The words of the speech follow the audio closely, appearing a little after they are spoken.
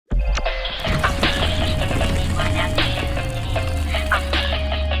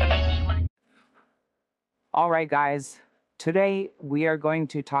All right, guys. Today we are going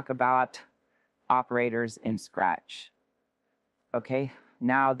to talk about operators in Scratch. Okay.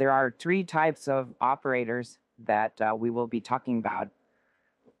 Now, there are three types of operators that we will be talking about.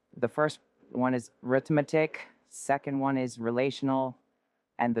 The first one is arithmetic, second one is relational,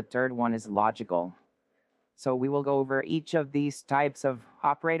 and the third one is logical. So we will go over each of these types of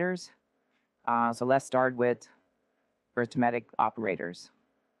operators. So let's start with arithmetic operators.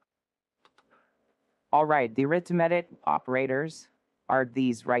 All right, the arithmetic operators are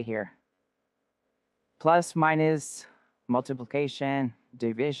these right here: plus, minus, multiplication,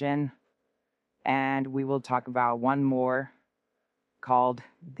 division, and we will talk about one more called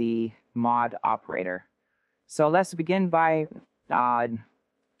the mod operator. So let's begin by uh,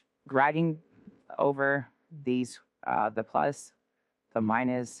 grading over these, the plus, the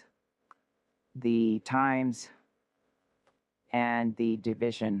minus, the times, and the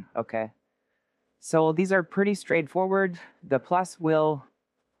division, okay? So these are pretty straightforward. The plus will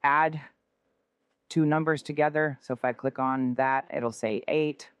add two numbers together. So if I click on that, it'll say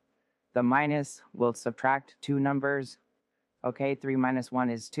 8. The minus will subtract two numbers. Okay, 3 minus 1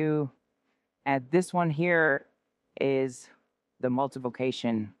 is 2. And this one here is the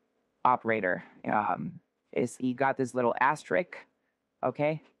multiplication operator. You got this little asterisk,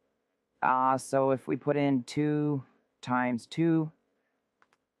 okay? So if we put in 2 times 2,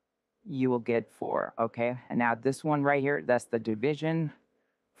 you will get 4, okay? And now this one right here, that's the division.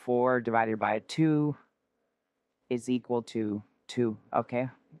 4 divided by 2 is equal to 2, okay?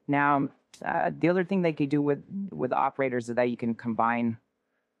 Now, the other thing they could do with operators is that you can combine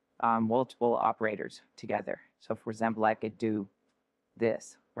multiple operators together. So, for example, I could do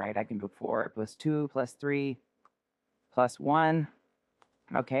this, right? I can do 4 plus 2 plus 3 plus 1,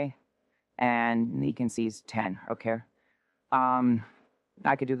 okay? And you can see it's 10, okay?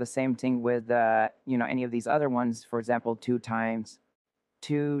 I could do the same thing with, any of these other ones. For example, 2 times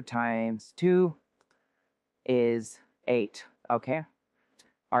 2 times 2 is 8, okay?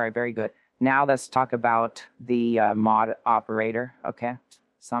 All right, very good. Now let's talk about the mod operator, okay?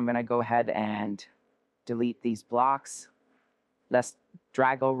 So I'm gonna go ahead and delete these blocks. Let's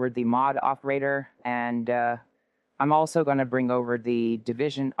drag over the mod operator, and I'm also gonna bring over the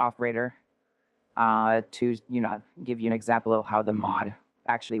division operator to, give you an example of how the mod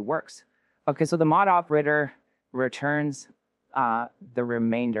actually works. Okay, so the mod operator returns the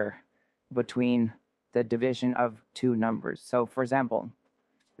remainder between the division of two numbers. So for example,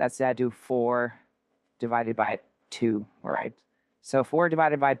 let's say I do 4 divided by 2, all right? So 4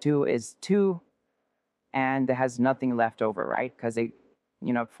 divided by 2 is 2, and it has nothing left over, right? Because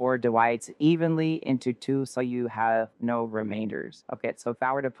 4 divides evenly into 2, so you have no remainders. Okay, so if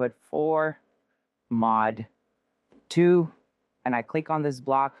I were to put 4 mod 2, and I click on this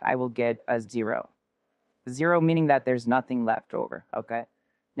block, I will get a 0. 0 meaning that there's nothing left over, okay?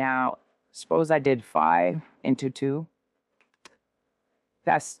 Now, suppose I did 5 into 2.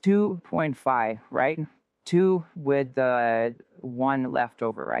 That's 2.5, right? 2 with the 1 left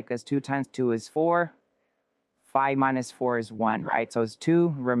over, right? Because 2 times 2 is 4. 5 minus 4 is 1, right? So it's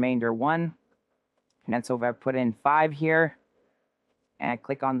 2, remainder 1. And then so if I put in 5 here and I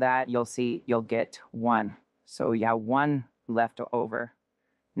click on that, you'll see you'll get 1. So you have 1 left over.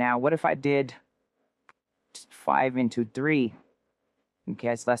 Now, what if I did 5 into 3?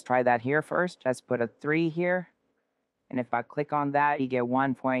 Okay, so let's try that here first. Let's put a 3 here. And if I click on that, you get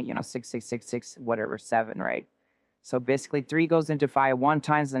 1.6666, whatever, 7, right? So basically 3 goes into 5 1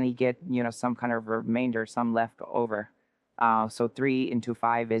 times, then you get, some kind of remainder, some left over. So 3 into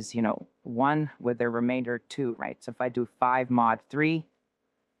 5 is, 1 with the remainder 2, right? So if I do 5 mod 3,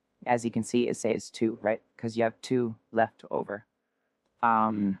 as you can see, it says 2, right? Because you have 2 left over.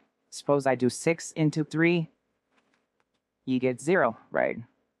 Suppose I do 6 into 3, you get 0, right?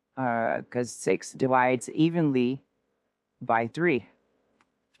 Because 6 divides evenly by 3.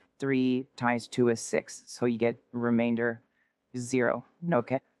 3 times 2 is 6, so you get remainder 0,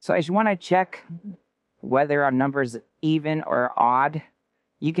 okay? So if you want to check whether a number is even or odd,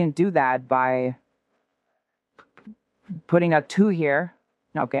 you can do that by putting a 2 here,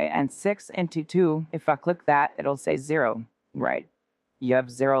 okay? And 6 into 2, if I click that, it'll say 0, right? You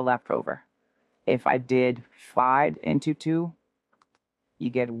have 0 left over. If I did 5 into 2, you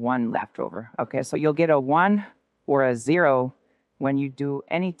get 1 left over, okay? So you'll get a 1 or a 0 when you do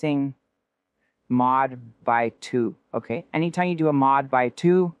anything mod by 2, okay? Anytime you do a mod by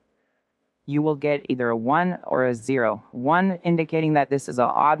 2, you will get either a 1 or a 0. 1 indicating that this is an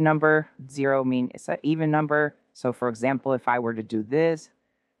odd number, 0 mean it's an even number. So for example, if I were to do this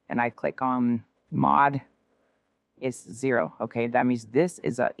and I click on mod, it's 0, okay? That means this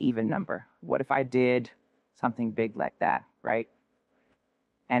is an even number. What if I did something big like that, right?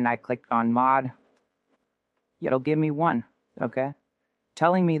 And I click on mod, it'll give me 1, okay?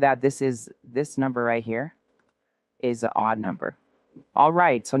 Telling me that this number right here is an odd number. All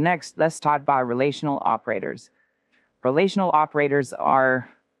right, so next, let's talk about relational operators. Relational operators are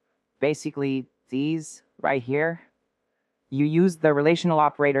basically these right here. You use the relational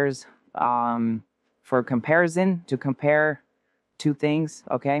operators for comparison to compare two things,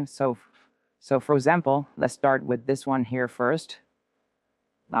 okay? So for example, let's start with this one here first.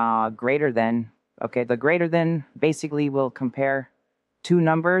 Greater than, okay, the greater than basically will compare two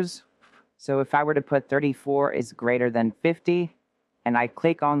numbers. So if I were to put 34 is greater than 50, and I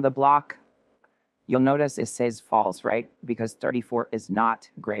click on the block, you'll notice it says false, right? Because 34 is not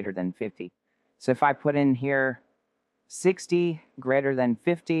greater than 50. So if I put in here 60 greater than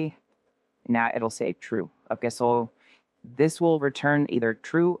 50, now it'll say true. Okay, so this will return either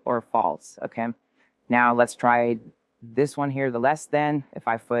true or false, okay? Now let's try this one here, the less than. If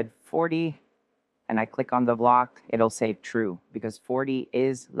I put 40 and I click on the block, it'll say true because 40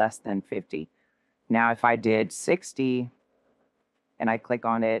 is less than 50. Now if I did 60 and I click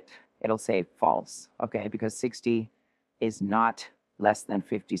on it, it'll say false, okay? Because 60 is not less than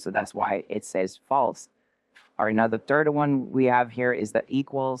 50, so that's why it says false. All right, now the third one we have here is the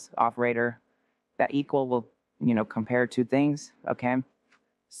equals operator. That equal will, compare two things, okay?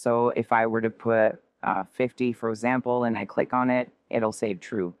 So if I were to put 50, for example, and I click on it, it'll say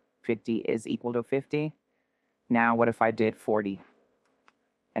true. 50 is equal to 50. Now what if I did 40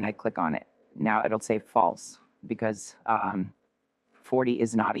 and I click on it? Now it'll say false because 40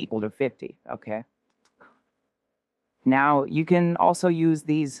 is not equal to 50, okay? Now you can also use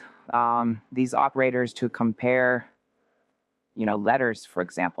these operators to compare, letters, for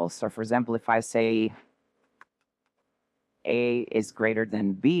example. So for example, if I say A is greater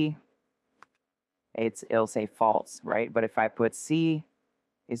than B, it'll say false, right? But if I put C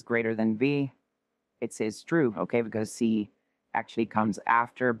is greater than B, it says true, okay? Because C actually comes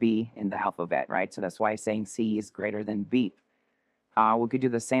after B in the alphabet, right? So that's why saying C is greater than B. We could do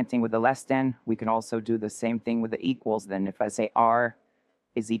the same thing with the less than. We can also do the same thing with the equals. Then if I say R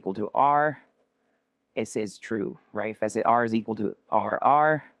is equal to R, it says true, right? If I say R is equal to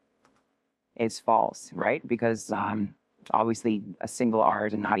RR, it's false, right? Because obviously a single R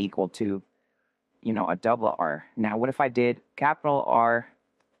is not equal to, a double R. Now, what if I did capital R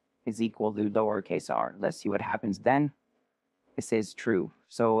is equal to lowercase r? Let's see what happens then. It says true.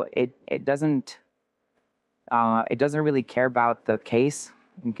 So it doesn't really care about the case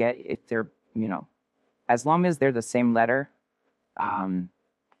and get if they're, as long as they're the same letter,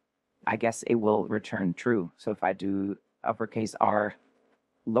 I guess it will return true. So if I do uppercase R,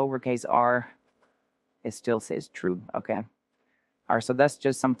 lowercase r, it still says true, okay? All right, so that's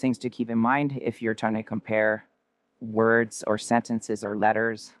just some things to keep in mind if you're trying to compare words or sentences or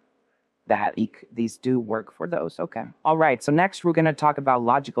letters, that these do work for those, okay? All right, so next we're gonna talk about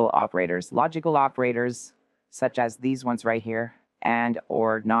logical operators. Logical operators, such as these ones right here, and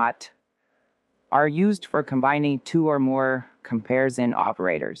or not, are used for combining two or more comparison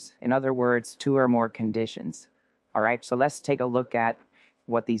operators. In other words, two or more conditions. All right, so let's take a look at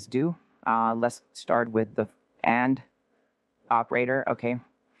what these do. Let's start with the AND operator, okay?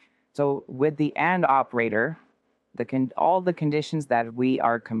 So with the AND operator, all the conditions that we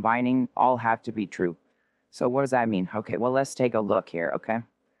are combining all have to be true. So what does that mean? Okay, well, let's take a look here, okay?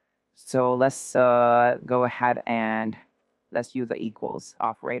 So let's go ahead and let's use the equals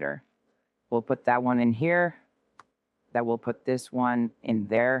operator. We'll put that one in here. That will put this one in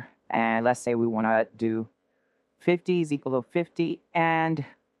there. And let's say we want to do 50 is equal to 50 and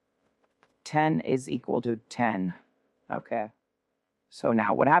 10 is equal to 10. Okay. So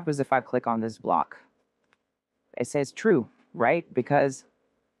now what happens if I click on this block? It says true, right? Because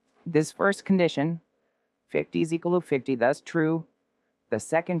this first condition, 50 is equal to 50, that's true. The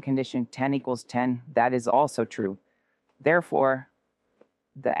second condition, 10 equals 10, that is also true. Therefore,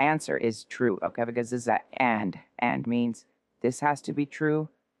 the answer is true, okay? Because this is an and. And means this has to be true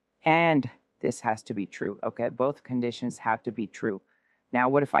and this has to be true, okay? Both conditions have to be true. Now,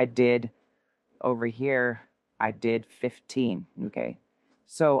 what if I did over here, I did 15, okay?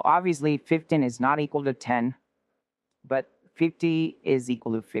 So obviously 15 is not equal to 10, but 50 is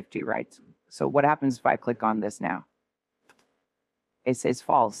equal to 50, right? So what happens if I click on this now? It says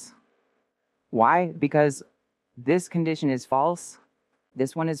false. Why? Because this condition is false,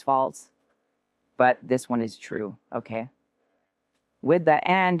 this one is false, but this one is true, okay? With the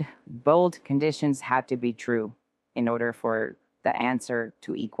AND, both conditions have to be true in order for the answer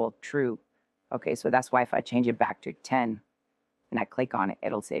to equal true. Okay, so that's why if I change it back to 10 and I click on it,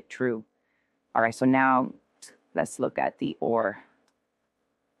 it'll say true. All right, so now let's look at the OR.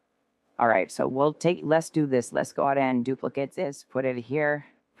 All right, so let's do this. Let's go ahead and duplicate this, put it here,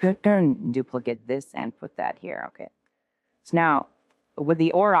 duplicate this and put that here, okay. So now, with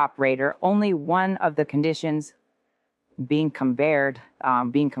the OR operator, only one of the conditions being combined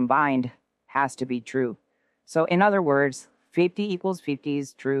has to be true. So in other words, 50 equals 50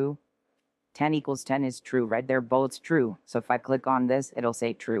 is true, 10 equals 10 is true, right? They're both true. So if I click on this, it'll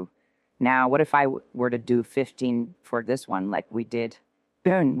say true. Now, what if I were to do 15 for this one, like we did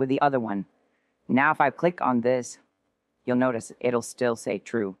with the other one? Now, if I click on this, you'll notice it'll still say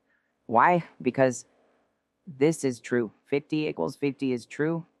true. Why? Because this is true. 50 equals 50 is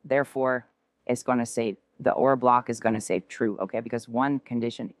true. Therefore, it's going to say, the OR block is going to say true, okay? Because one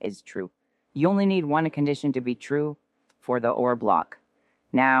condition is true. You only need one condition to be true for the OR block.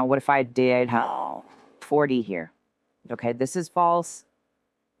 Now, what if I did 40 here? Okay, this is false.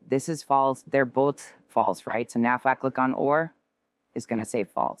 This is false. They're both false, right? So now if I click on OR, it's going to say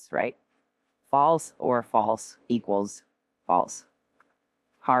false, right? False or false equals false.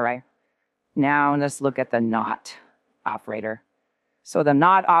 All right. Now let's look at the NOT operator. So the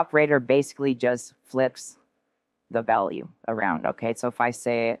NOT operator basically just flips the value around, okay? So if I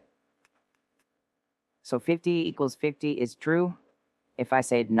say, so 50 equals 50 is true. If I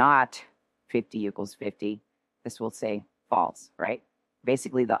say not 50 equals 50, this will say false, right?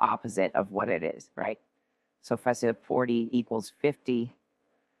 Basically the opposite of what it is, right? So if I say 40 equals 50,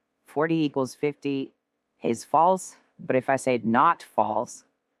 40 equals 50 is false. But if I say not false,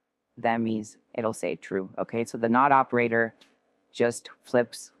 that means it'll say true, okay? So the not operator just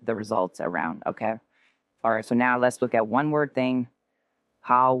flips the results around, okay? All right, so now let's look at one word thing,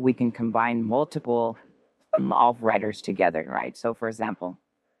 how we can combine multiple operators together, right? So for example,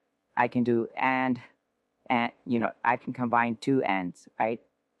 I can do and, you know, I can combine two ands, right?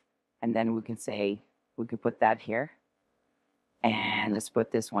 And then we can say, we could put that here. And let's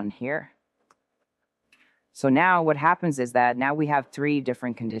put this one here. So now what happens is that now we have three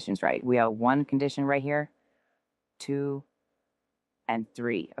different conditions, right? We have one condition right here, 2, and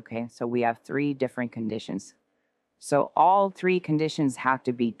 3, okay? So we have three different conditions. So all three conditions have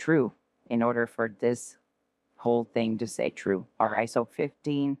to be true in order for this whole thing to say true, all right? So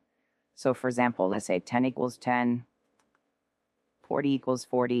 15, so for example, let's say 10 equals 10, 40 equals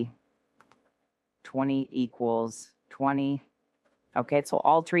 40, 20 equals 20. Okay, so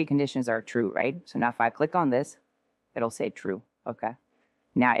all three conditions are true, right? So now if I click on this, it'll say true, okay?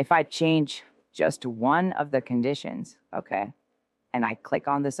 Now, if I change just one of the conditions, okay, and I click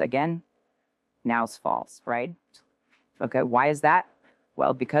on this again, now it's false, right? Okay, why is that?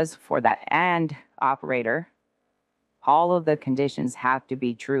 Well, because for that AND operator, all of the conditions have to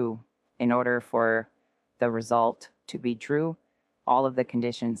be true in order for the result to be true. All of the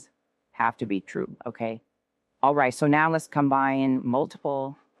conditions have to be true, okay? All right, so now let's combine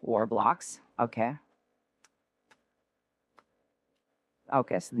multiple OR blocks, okay?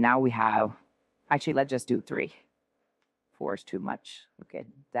 Okay, so now we have, actually, let's just do 3. 4 is too much. Okay,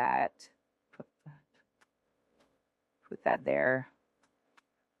 put that there.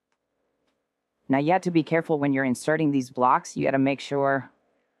 Now you have to be careful when you're inserting these blocks. You got to make sure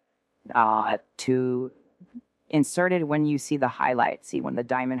to insert it when you see the highlight. See, when the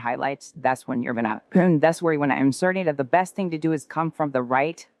diamond highlights, that's when you're gonna, that's where you wanna insert it. And the best thing to do is come from the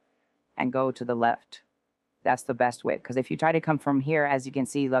right and go to the left. That's the best way. Because if you try to come from here, as you can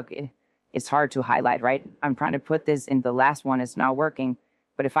see, look, it's hard to highlight, right? I'm trying to put this in the last one, it's not working.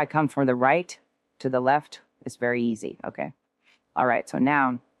 But if I come from the right to the left, it's very easy, okay? All right, so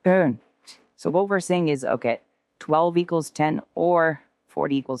now, so what we're saying is, okay, 12 equals 10, or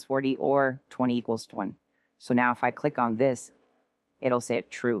 40 equals 40, or 20 equals 20. So now if I click on this, it'll say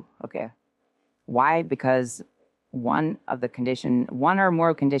true, okay? Why? Because one or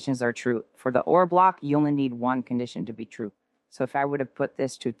more conditions are true. For the OR block, you only need one condition to be true. So if I would have put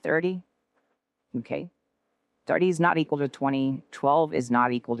this to 30, okay, 30 is not equal to 20, 12 is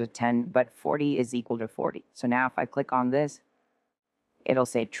not equal to 10, but 40 is equal to 40. So now if I click on this, it'll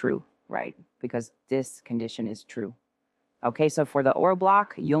say true, right? Because this condition is true. Okay, so for the OR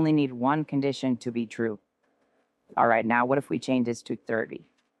block, you only need one condition to be true. All right, now what if we change this to 30?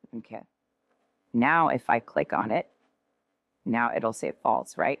 Okay. Now if I click on it, now it'll say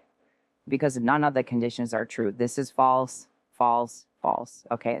false, right? Because none of the conditions are true. This is false, false, false.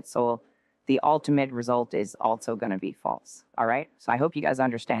 Okay, so the ultimate result is also going to be false. All right, so I hope you guys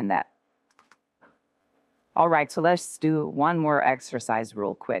understand that. All right, so let's do one more exercise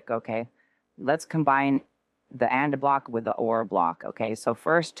real quick, okay? Let's combine the AND block with the OR block, okay? So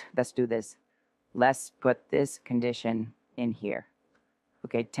first, let's do this. Let's put this condition in here.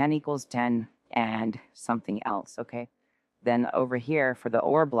 Okay, 10 equals 10 and something else, okay? Then over here for the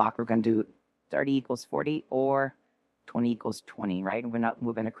OR block, we're going to do 30 equals 40 or 20 equals 20, right?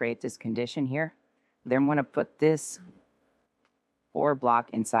 We're going to create this condition here. Then we're going to put this OR block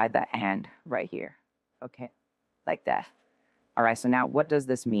inside the AND right here, okay? Like that. All right, so now what does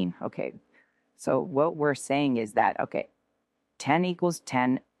this mean? Okay, so what we're saying is that, okay, 10 equals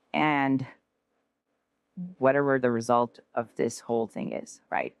 10 and whatever the result of this whole thing is,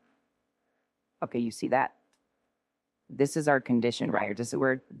 right? Okay, you see that? This is our condition, right? This is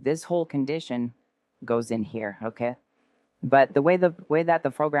where this whole condition goes in here, okay? But the way that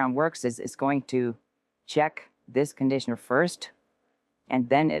the program works is it's going to check this condition first, and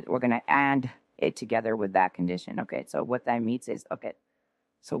then we're going to add it together with that condition, okay? So what that means is, okay,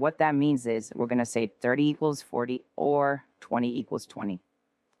 so what that means is we're going to say 30 equals 40 or 20 equals 20,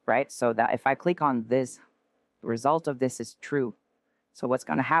 right? So that if I click on this, the result of this is true. So what's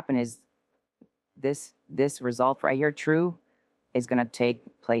going to happen is this result right here, true, is going to take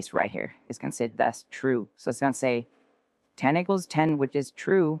place right here. It's going to say that's true. So it's going to say 10 equals 10, which is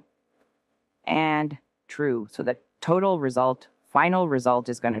true, and true. So the total result, final result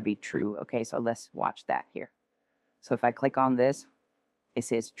is going to be true. Okay, so let's watch that here. So if I click on this, it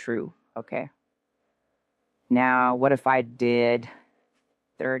says true, okay? Now, what if I did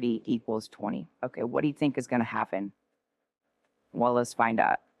 30 equals 20? Okay, what do you think is going to happen? Well, let's find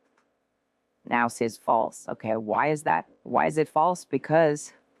out. Now it says false. Okay, why is that? Why is it false?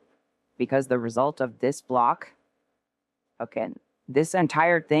 Because the result of this block, okay, this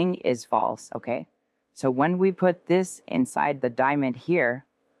entire thing is false, okay? So when we put this inside the diamond here,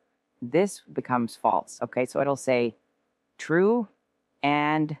 this becomes false, okay? So it'll say true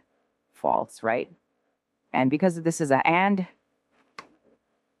and false, right? And because this is an and,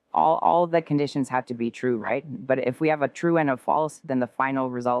 all the conditions have to be true, right? But if we have a true and a false, then the final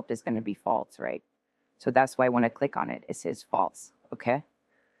result is going to be false, right? So that's why when I click on it, it says false, okay?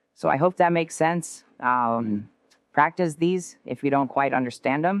 So I hope that makes sense. Practice these if you don't quite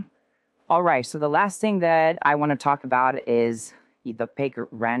understand them. All right, so the last thing that I want to talk about is the pick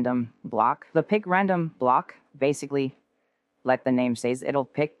random block. The pick random block, basically, like the name says, it'll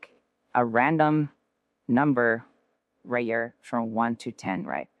pick a random number right here from 1 to 10,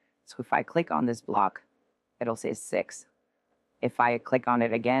 right? So if I click on this block, it'll say 6. If I click on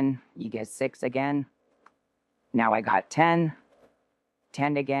it again, you get 6 again. Now I got 10,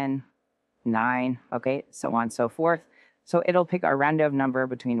 10 again, 9, okay, so on and so forth. So it'll pick a random number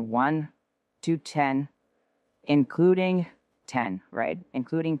between 1 to 10, including 10, right?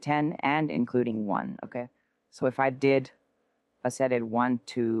 Including 10 and including 1, okay? So if I set it 1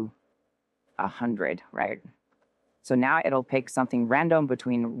 to 100, right? So now it'll pick something random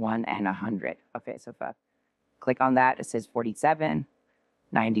between 1 and 100. Okay, so if I click on that, it says 47,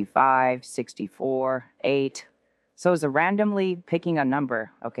 95, 64, 8. So it's randomly picking a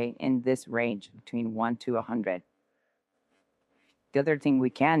number, okay, in this range between 1 to 100. The other thing we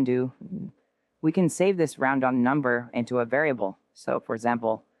can do, we can save this random number into a variable. So for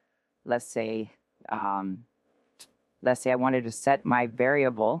example, let's say I wanted to set my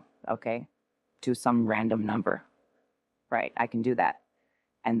variable, okay, to some random number. Right, I can do that.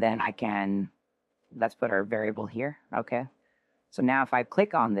 And then let's put our variable here, okay? So now if I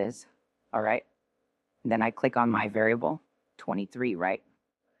click on this, all right, then I click on my variable, 23, right?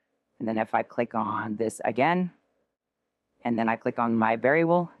 And then if I click on this again, and then I click on my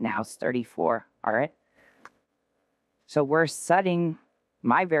variable, now it's 34, all right? So we're setting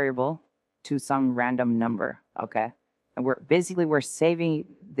my variable to some random number, okay? And we're saving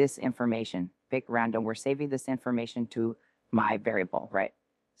this information. Pick random, we're saving this information to my variable, right?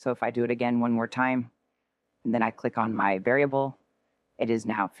 So if I do it again one more time, and then I click on my variable, it is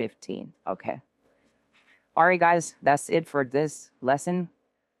now 15, okay? All right, guys, that's it for this lesson.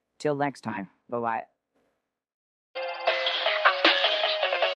 Till next time, bye-bye.